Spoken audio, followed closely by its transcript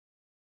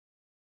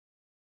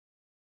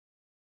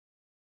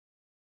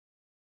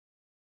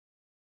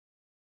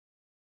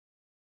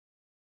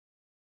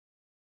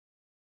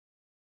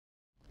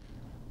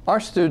Our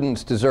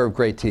students deserve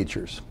great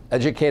teachers.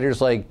 Educators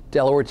like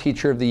Delaware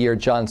Teacher of the Year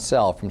John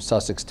Sell from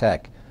Sussex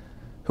Tech,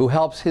 who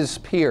helps his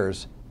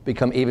peers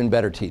become even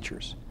better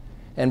teachers.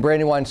 And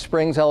Brandywine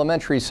Springs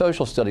Elementary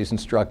Social Studies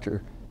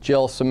instructor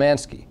Jill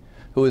Szymanski,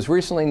 who was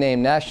recently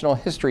named National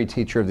History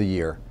Teacher of the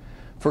Year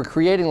for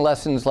creating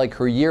lessons like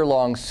her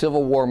year-long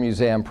Civil War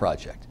Museum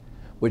project,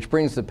 which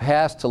brings the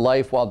past to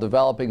life while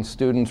developing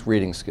students'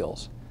 reading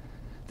skills.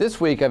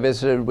 This week I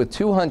visited with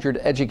 200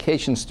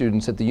 education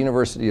students at the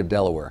University of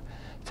Delaware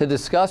to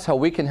discuss how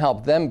we can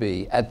help them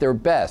be at their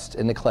best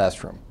in the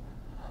classroom.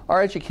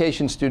 Our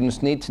education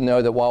students need to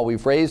know that while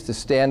we've raised the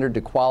standard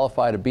to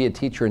qualify to be a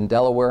teacher in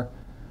Delaware,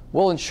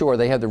 we'll ensure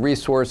they have the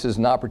resources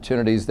and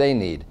opportunities they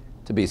need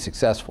to be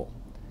successful.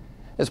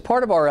 As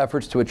part of our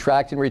efforts to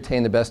attract and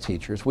retain the best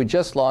teachers, we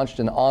just launched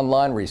an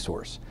online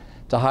resource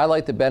to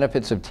highlight the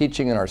benefits of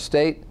teaching in our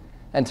state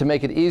and to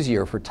make it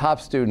easier for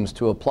top students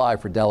to apply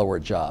for Delaware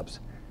jobs.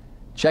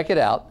 Check it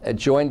out at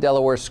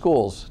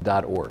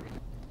joindelawareschools.org.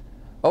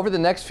 Over the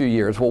next few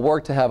years, we'll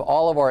work to have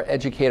all of our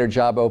educator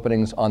job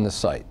openings on the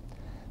site.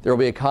 There will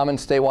be a common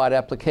statewide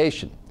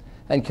application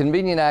and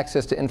convenient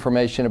access to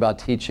information about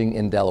teaching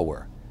in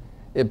Delaware.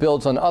 It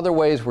builds on other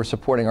ways we're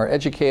supporting our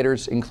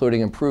educators, including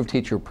improved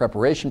teacher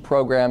preparation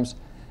programs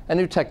and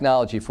new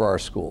technology for our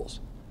schools.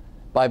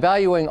 By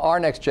valuing our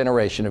next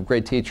generation of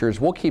great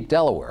teachers, we'll keep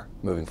Delaware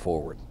moving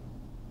forward.